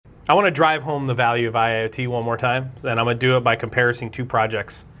I want to drive home the value of IIoT one more time, and I'm going to do it by comparing two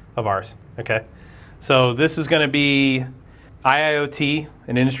projects of ours. Okay, so this is going to be IIoT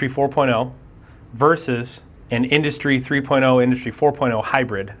and Industry 4.0 versus an Industry 3.0, Industry 4.0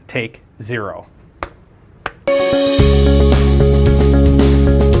 hybrid, take 0.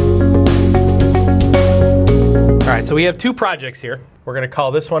 All right, so we have two projects here. We're going to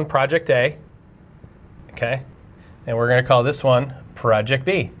call this one Project A, okay, and we're going to call this one Project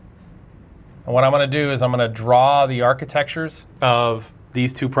B. And what I'm going to do is I'm going to draw the architectures of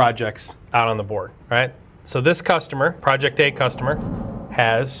these two projects out on the board, right? So this customer, Project A customer,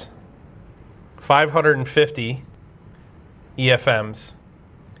 has 550 EFMs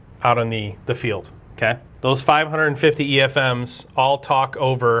out on the field, okay? Those 550 EFMs all talk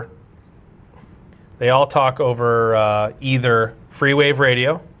over, either free wave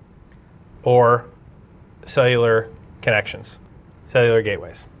radio or cellular connections, cellular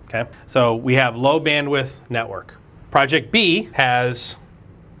gateways, okay? So we have low bandwidth network. Project B has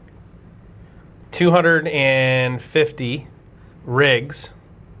 250 rigs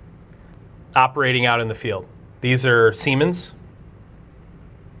operating out in the field. These are Siemens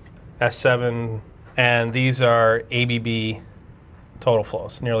S7, and these are ABB total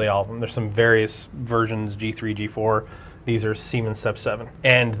flows, nearly all of them. There's some various versions, G3, G4. These are Siemens Step 7.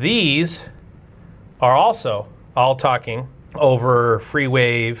 And these are also all talking over free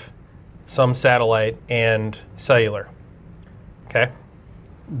wave, some satellite, and cellular, okay?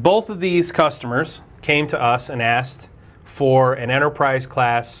 Both of these customers came to us and asked for an enterprise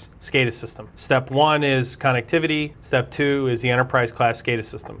class SCADA system. Step 1 is connectivity. Step 2 is the enterprise class SCADA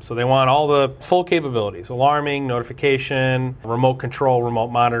system. So they want all the full capabilities: alarming, notification, remote control, remote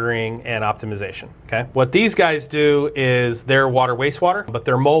monitoring, and optimization. Okay. What these guys do is they're water wastewater, but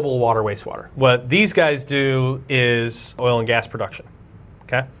they're mobile water wastewater. What these guys do is oil and gas production.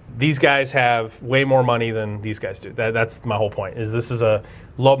 Okay. These guys have way more money than these guys do. That's my whole point. Is this is a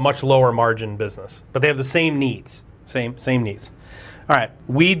much lower margin business, but they have the same needs. Same needs. All right,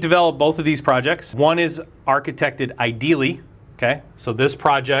 we developed both of these projects. One is architected ideally, okay? So this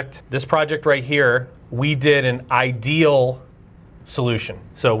project right here, we did an ideal solution.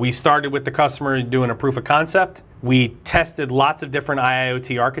 So we started with the customer doing a proof of concept. We tested lots of different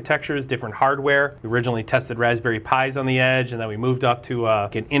IIoT architectures, different hardware. We originally tested Raspberry Pis on the edge, and then we moved up to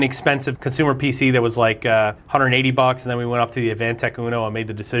an inexpensive consumer PC that was like 180 bucks, and then we went up to the Advantech Uno and made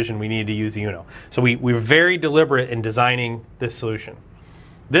the decision we needed to use the Uno. So we were very deliberate in designing this solution.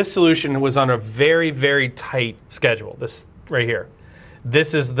 This solution was on a very, very tight schedule, this right here.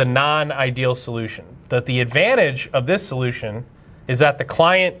 This is the non-ideal solution. The advantage of this solution is that the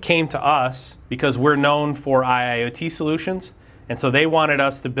client came to us because we're known for IIoT solutions, and so they wanted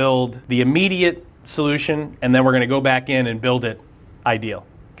us to build the immediate solution, and then we're going to go back in and build it ideal,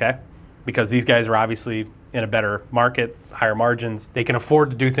 okay? Because these guys are obviously in a better market, higher margins. They can afford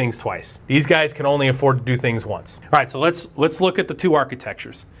to do things twice. These guys can only afford to do things once. All right, so let's look at the two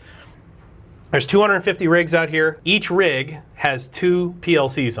architectures. There's 250 rigs out here. Each rig has 2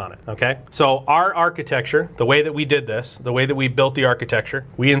 PLCs on it, okay? So our architecture, the way that we did this, the way that we built the architecture,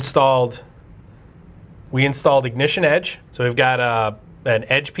 we installed Ignition Edge. So we've got an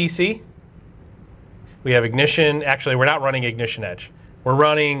Edge PC. We have Ignition, actually we're not running Ignition Edge. We're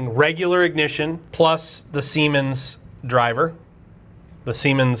running regular Ignition plus the Siemens driver, the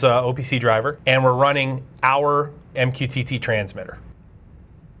Siemens OPC driver, and we're running our MQTT transmitter,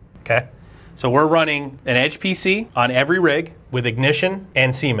 okay? So we're running an Edge PC on every rig with Ignition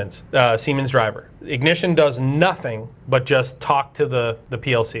and Siemens driver. Ignition does nothing but just talk to the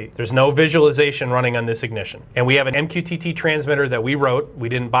PLC. There's no visualization running on this Ignition. And we have an MQTT transmitter that we wrote. We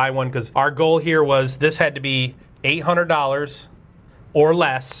didn't buy one because our goal here was this had to be $800 or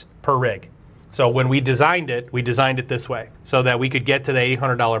less per rig. So when we designed it this way so that we could get to the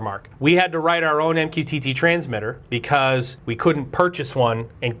 $800 mark. We had to write our own MQTT transmitter because we couldn't purchase one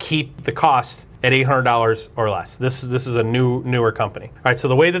and keep the cost at $800 or less. This is a newer company. All right, so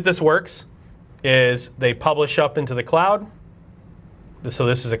the way that this works is they publish up into the cloud. So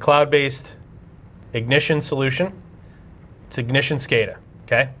this is a cloud-based Ignition solution. It's Ignition SCADA,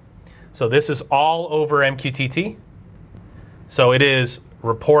 okay? So this is all over MQTT. So it is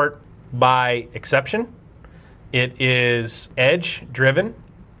report by exception, it is edge driven,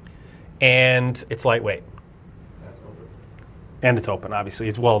 and it's lightweight. That's open. And it's open, obviously.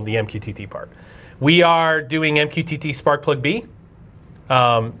 It's, well, the MQTT part. We are doing MQTT Sparkplug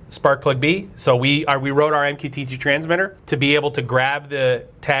B. So we wrote our MQTT transmitter to be able to grab the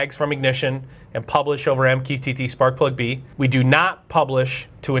tags from Ignition and publish over MQTT Sparkplug B. We do not publish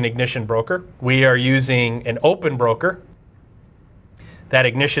to an Ignition broker. We are using an open broker that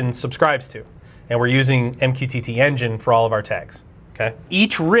Ignition subscribes to. And we're using MQTT engine for all of our tags. Okay.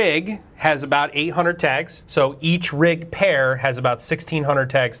 Each rig has about 800 tags, so each rig pair has about 1,600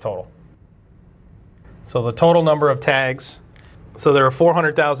 tags total. So the total number of tags, so there are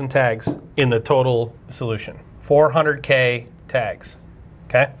 400,000 tags in the total solution. 400K tags.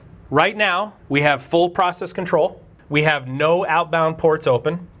 Okay. Right now, we have full process control. We have no outbound ports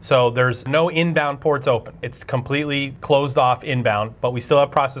open, so there's no inbound ports open. It's completely closed off inbound, but we still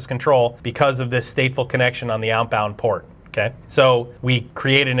have process control because of this stateful connection on the outbound port. Okay, so we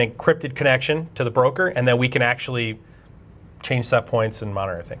create an encrypted connection to the broker, and then we can actually change set points and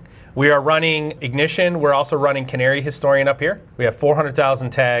monitor everything. We are running Ignition. We're also running Canary Historian up here. We have 400,000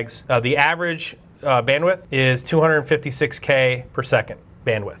 tags. The average bandwidth is 256K per second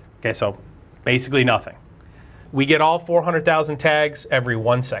bandwidth. Okay, so basically nothing. We get all 400,000 tags every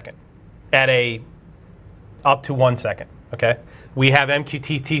 1 second at up to 1 second. Okay. We have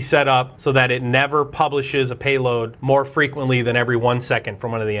MQTT set up so that it never publishes a payload more frequently than every 1 second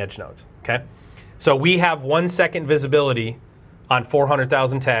from one of the edge nodes. Okay, so we have 1 second visibility on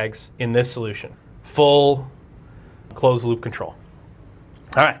 400,000 tags in this solution. Full closed loop control.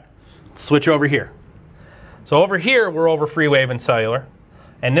 All right, let's switch over here. So over here, we're over FreeWave and cellular,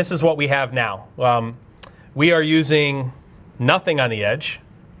 and this is what we have now. We are using nothing on the edge.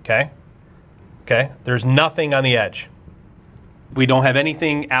 Okay, there's nothing on the edge. We don't have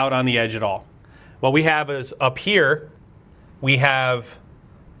anything out on the edge at all. What we have is up here, we have,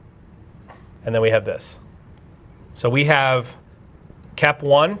 and then we have this. So we have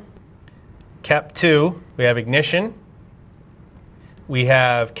KEP1, KEP2, we have Ignition, we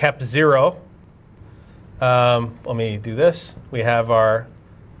have KEP0. Let me do this. We have our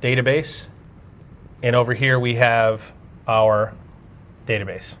database, and over here we have our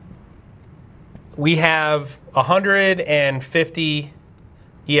database. We have 150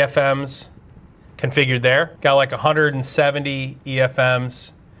 EFMs configured there. Got like 170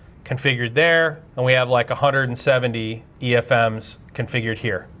 EFMs configured there, and we have like 170 EFMs configured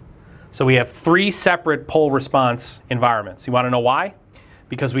here. So we have 3 separate pull response environments. You want to know why?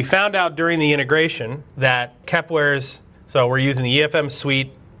 Because we found out during the integration that Kepware's, so we're using the EFM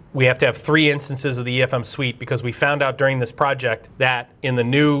suite. We have to have 3 instances of the EFM suite because we found out during this project that in the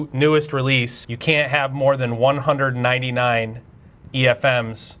newest release, you can't have more than 199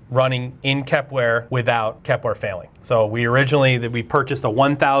 EFMs running in Kepware without Kepware failing. So we purchased a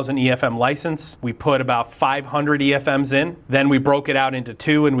 1,000 EFM license. We put about 500 EFMs in. Then we broke it out into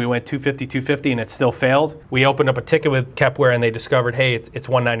 2 and we went 250, 250, and it still failed. We opened up a ticket with Kepware and they discovered, hey, it's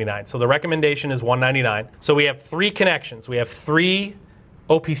 199. So the recommendation is 199. So we have 3 connections. We have 3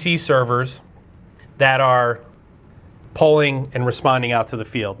 OPC servers that are polling and responding out to the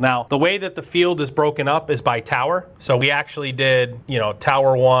field. Now, the way that the field is broken up is by tower. So we actually did,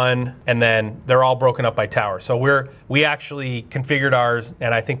 tower 1, and then they're all broken up by tower. So we actually configured ours,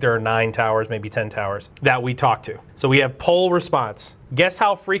 and I think there are 9 towers, maybe 10 towers that we talk to. So we have poll response. Guess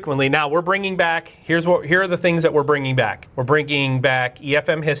how frequently? Now we're bringing back. Here are the things that we're bringing back. We're bringing back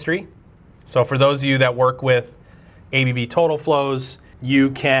EFM history. So for those of you that work with ABB total flows,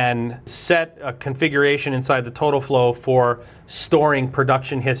 you can set a configuration inside the total flow for storing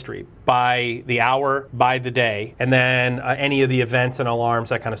production history by the hour, by the day, and then any of the events and alarms,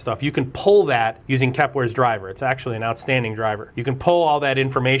 that kind of stuff. You can pull that using Kepware's driver. It's actually an outstanding driver. You can pull all that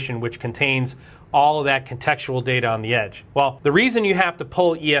information, which contains all of that contextual data on the edge. Well, the reason you have to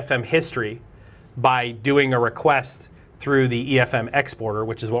pull EFM history by doing a request through the EFM exporter,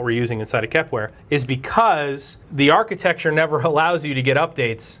 which is what we're using inside of Kepware, is because the architecture never allows you to get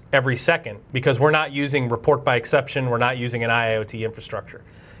updates every second because we're not using report by exception, we're not using an IIoT infrastructure.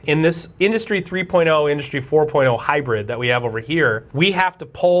 In this Industry 3.0, Industry 4.0 hybrid that we have over here, we have to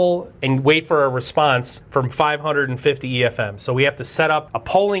pull and wait for a response from 550 EFMs. So we have to set up a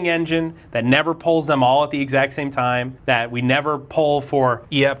polling engine that never pulls them all at the exact same time, that we never pull for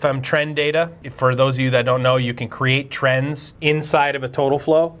EFM trend data. For those of you that don't know, you can create trends inside of a total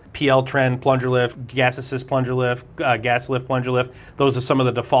flow. PL trend, plunger lift, gas assist plunger lift, gas lift plunger lift. Those are some of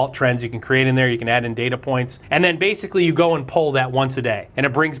the default trends you can create in there. You can add in data points. And then basically you go and pull that once a day. And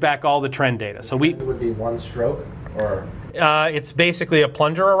it brings back all the trend data. So it would be 1 stroke, or? It's basically a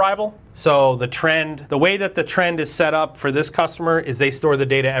plunger arrival. So the way that the trend is set up for this customer is they store the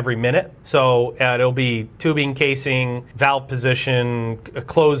data every minute. So it'll be tubing casing, valve position,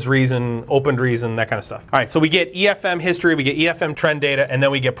 closed reason, opened reason, that kind of stuff. All right, so we get EFM history, we get EFM trend data, and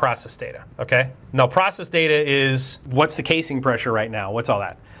then we get process data, okay? Now process data is what's the casing pressure right now, what's all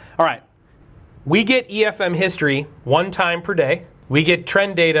that? All right, we get EFM history 1 time per day. We get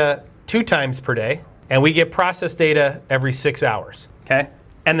trend data 2 times per day. and we get process data every 6 hours, okay?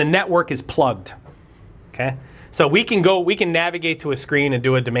 And the network is plugged, okay? So we can navigate to a screen and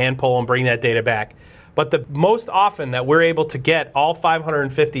do a demand pull and bring that data back. But the most often that we're able to get all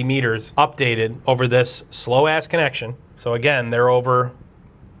 550 meters updated over this slow-ass connection, so again, they're over,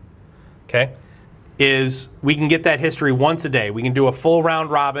 okay, is we can get that history once a day. We can do a full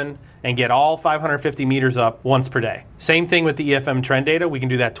round robin and get all 550 meters up once per day. Same thing with the EFM trend data. We can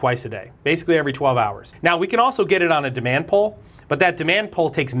do that twice a day, basically every 12 hours. Now, we can also get it on a demand pull, but that demand pull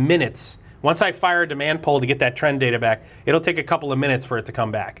takes minutes. Once I fire a demand pull to get that trend data back, it'll take a couple of minutes for it to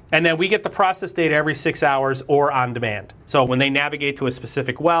come back. And then we get the process data every 6 hours or on demand. So when they navigate to a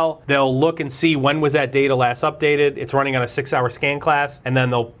specific well, they'll look and see when was that data last updated. It's running on a 6-hour scan class, and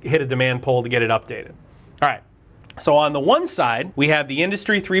then they'll hit a demand pull to get it updated. All right. So on the one side, we have the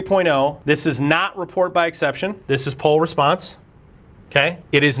Industry 3.0. This is not report by exception. This is pull response. Okay.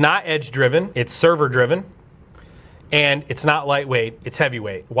 It is not edge driven. It's server driven. And it's not lightweight, it's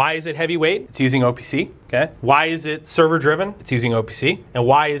heavyweight. Why is it heavyweight? It's using OPC, okay? Why is it server driven? It's using OPC. And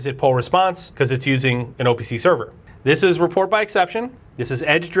why is it pull response? Because it's using an OPC server. This is report by exception, this is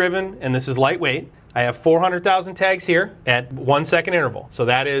edge driven, and this is lightweight. I have 400,000 tags here at 1 second interval. So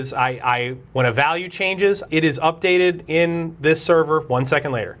that is, when a value changes, it is updated in this server 1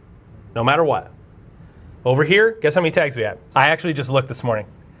 second later, no matter what. Over here, guess how many tags we have? I actually just looked this morning.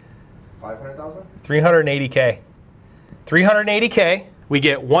 500,000? 380K. 380K, we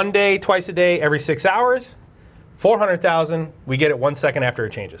get 1 day, twice a day, every 6 hours. 400,000, we get it 1 second after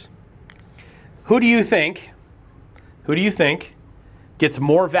it changes. Who do you think gets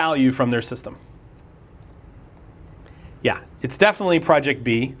more value from their system? Yeah, it's definitely Project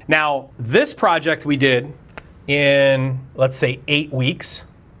B. Now, this project we did in, let's say, 8 weeks.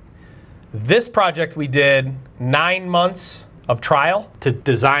 This project we did 9 months of trial to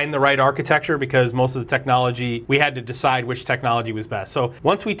design the right architecture, because most of the technology, we had to decide which technology was best. So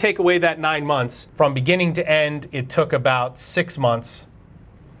once we take away that 9 months, from beginning to end, it took about 6 months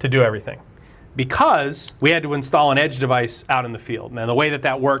to do everything, because we had to install an edge device out in the field. Now, the way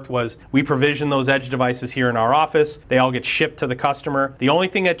that worked was we provision those edge devices here in our office. They all get shipped to the customer. The only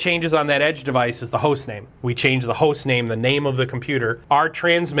thing that changes on that edge device is the host name. We change the host name, the name of the computer. Our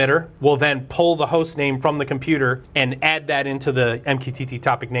transmitter will then pull the host name from the computer and add that into the MQTT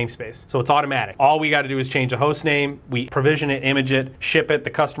topic namespace. So it's automatic. All we got to do is change the host name. We provision it, image it, ship it. The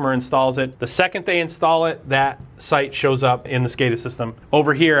customer installs it. The second they install it, that site shows up in the SCADA system.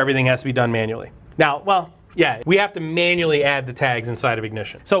 Over here, everything has to be done manually. Now, well, yeah, we have to manually add the tags inside of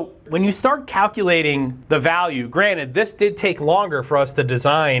Ignition. So when you start calculating the value, granted, this did take longer for us to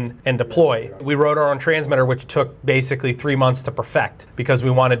design and deploy. We wrote our own transmitter, which took basically 3 months to perfect, because we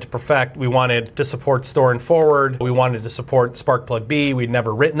wanted to support store and forward. We wanted to support Sparkplug B. We'd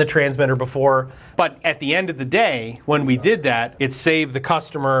never written the transmitter before. But at the end of the day, when we did that, it saved the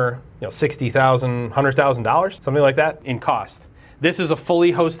customer, $60,000, $100,000, something like that in cost. This is a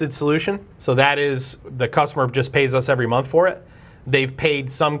fully hosted solution, so that is, the customer just pays us every month for it. They've paid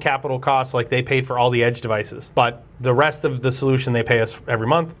some capital costs, like they paid for all the edge devices, but the rest of the solution they pay us every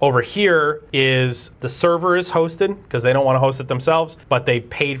month. Over here is the server is hosted, because they don't want to host it themselves, but they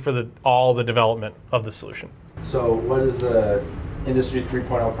paid for all the development of the solution. So what is the Industry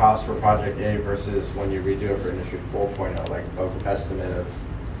 3.0 cost for Project A versus when you redo it for Industry 4.0, like an estimate of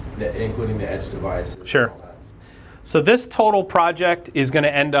including the edge device? Sure. So this total project is going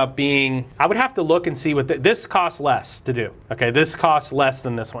to end up being, I would have to look and see what this costs less to do. Okay, this costs less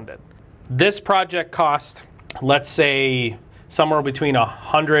than this one did. This project cost, let's say, somewhere between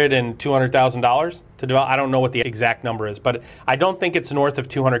 $100,000 and $200,000 to develop. I don't know what the exact number is, but I don't think it's north of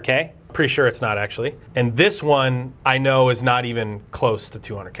 200K. Pretty sure it's not, actually. And this one I know is not even close to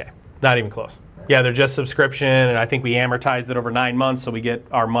 200K. Not even close. Yeah, they're just subscription, and I think we amortized it over 9 months, so we get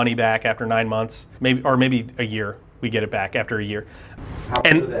our money back after 9 months, maybe a year. We get it back after a year. How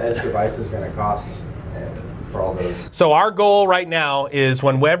much are the edge devices going to cost for all those? So our goal right now is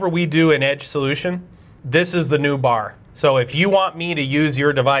whenever we do an edge solution, this is the new bar. So if you want me to use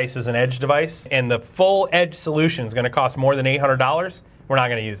your device as an edge device, and the full edge solution is going to cost more than $800, we're not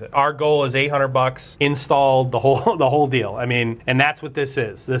going to use it. Our goal is $800 installed, the whole deal. I mean, and that's what this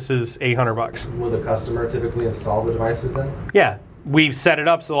is. This is $800. Will the customer typically install the devices then? Yeah. We've set it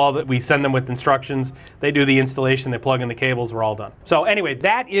up so we send them with instructions. They do the installation, they plug in the cables, we're all done. So anyway,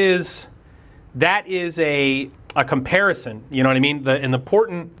 that is a comparison. You know what I mean? The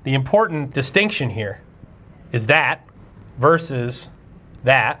important distinction here is that versus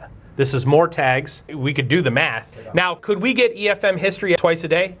that This is more tags. We could do the math. Now, could we get EFM history twice a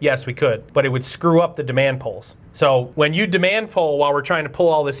day? Yes, we could, but it would screw up the demand polls. So when you demand poll while we're trying to pull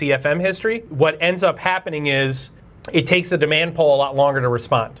all this EFM history, what ends up happening is it takes the demand poll a lot longer to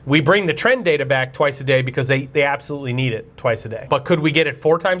respond. We bring the trend data back twice a day because they absolutely need it twice a day. But could we get it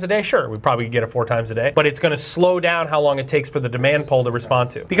 4 times a day? Sure, we probably could get it 4 times a day. But it's going to slow down how long it takes for the demand poll to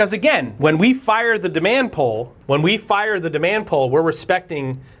respond to. Because again, when we fire the demand poll, we're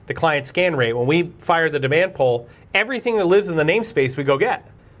respecting the client scan rate. When we fire the demand poll, everything that lives in the namespace we go get.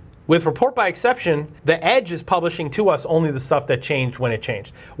 With report by exception, the edge is publishing to us only the stuff that changed when it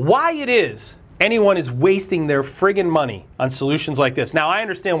changed. Why it is anyone is wasting their friggin' money on solutions like this. Now, I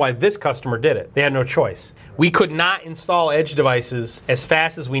understand why this customer did it. They had no choice. We could not install edge devices as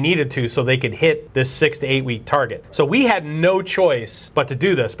fast as we needed to so they could hit this 6 to 8 week target. So we had no choice but to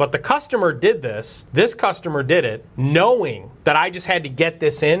do this. But the customer did this. This customer did it knowing that I just had to get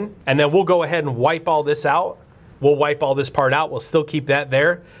this in, and then we'll go ahead and wipe all this out. We'll wipe all this part out. We'll still keep that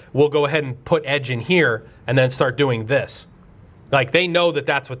there. We'll go ahead and put edge in here and then start doing this. Like, they know that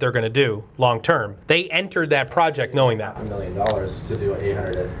that's what they're going to do long term. They entered that project knowing that. $1 million to do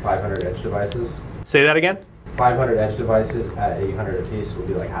 500 edge devices. Say that again? 500 edge devices at 800 a piece would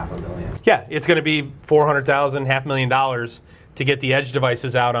be like $500,000. Yeah, it's going to be $400,000, $500,000 to get the edge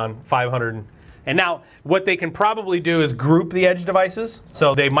devices out on 500. And now, what they can probably do is group the edge devices.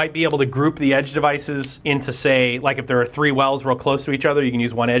 So they might be able to group the edge devices into, say, like if there are 3 wells real close to each other, you can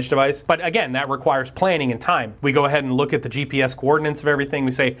use one edge device. But again, that requires planning and time. We go ahead and look at the GPS coordinates of everything.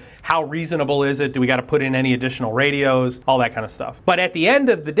 We say, how reasonable is it? Do we got to put in any additional radios? All that kind of stuff. But at the end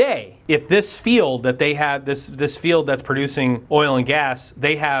of the day, if this field that they have, this field that's producing oil and gas,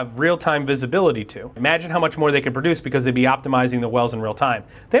 they have real-time visibility to. Imagine how much more they could produce because they'd be optimizing the wells in real time.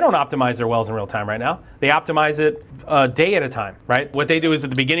 They don't optimize their wells in real time right now. They optimize it a day at a time, right? What they do is at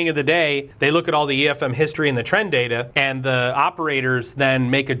the beginning of the day, they look at all the EFM history and the trend data, and the operators then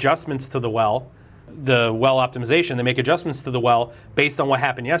make adjustments to the well optimization. They make adjustments to the well based on what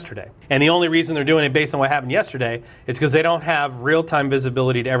happened yesterday. And the only reason they're doing it based on what happened yesterday is because they don't have real-time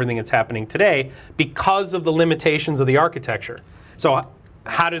visibility to everything that's happening today because of the limitations of the architecture. So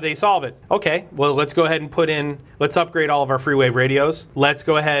how do they solve it? Okay, well, let's go ahead and let's upgrade all of our FreeWave radios. Let's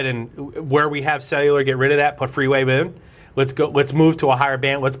go ahead and, where we have cellular, get rid of that, put FreeWave in. Let's move to a higher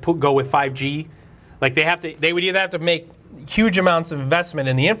band. Let's go with 5G. Like they would either have to make huge amounts of investment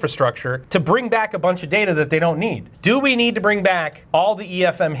in the infrastructure to bring back a bunch of data that they don't need. Do we need to bring back all the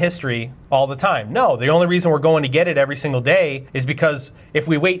EFM history all the time? No, the only reason we're going to get it every single day is because if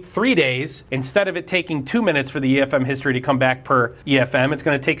we wait 3 days, instead of it taking 2 minutes for the EFM history to come back per EFM, it's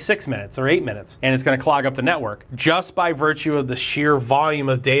going to take 6 minutes or 8 minutes, and it's going to clog up the network just by virtue of the sheer volume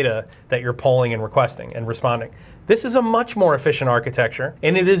of data that you're polling and requesting and responding. This is a much more efficient architecture,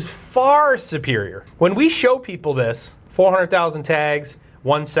 and it is far superior. When we show people this, 400,000 tags,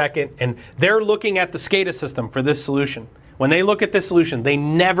 1 second, and they're looking at the SCADA system for this solution. When they look at this solution, they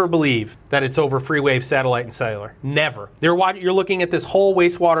never believe that it's over FreeWave, satellite, and cellular. Never. You're looking at this whole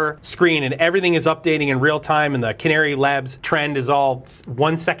wastewater screen, and everything is updating in real time, and the Canary Labs trend is all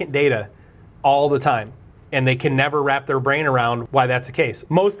 1 second data all the time. And they can never wrap their brain around why that's the case.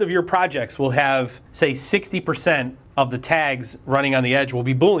 Most of your projects will have, say, 60% of the tags running on the edge will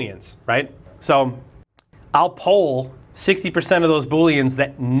be Booleans, right? So I'll poll 60% of those Booleans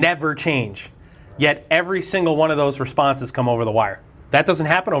that never change, yet every single one of those responses come over the wire. That doesn't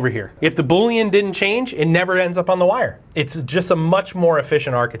happen over here. If the Boolean didn't change, it never ends up on the wire. It's just a much more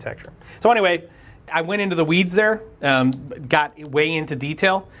efficient architecture. So anyway, I went into the weeds there, got way into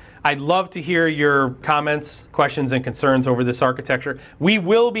detail. I'd love to hear your comments, questions, and concerns over this architecture. We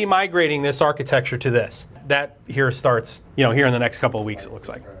will be migrating this architecture to this. That here starts, here in the next couple of weeks, it looks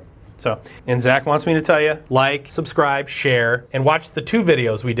like. So, and Zach wants me to tell you, like, subscribe, share, and watch the 2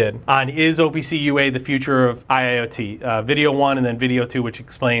 videos we did on Is OPC UA the Future of IIoT? Video 1 and then video 2, which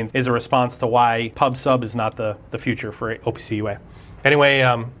explains, is a response to why pub sub is not the future for OPC UA. Anyway,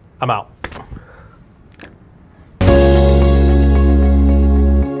 I'm out.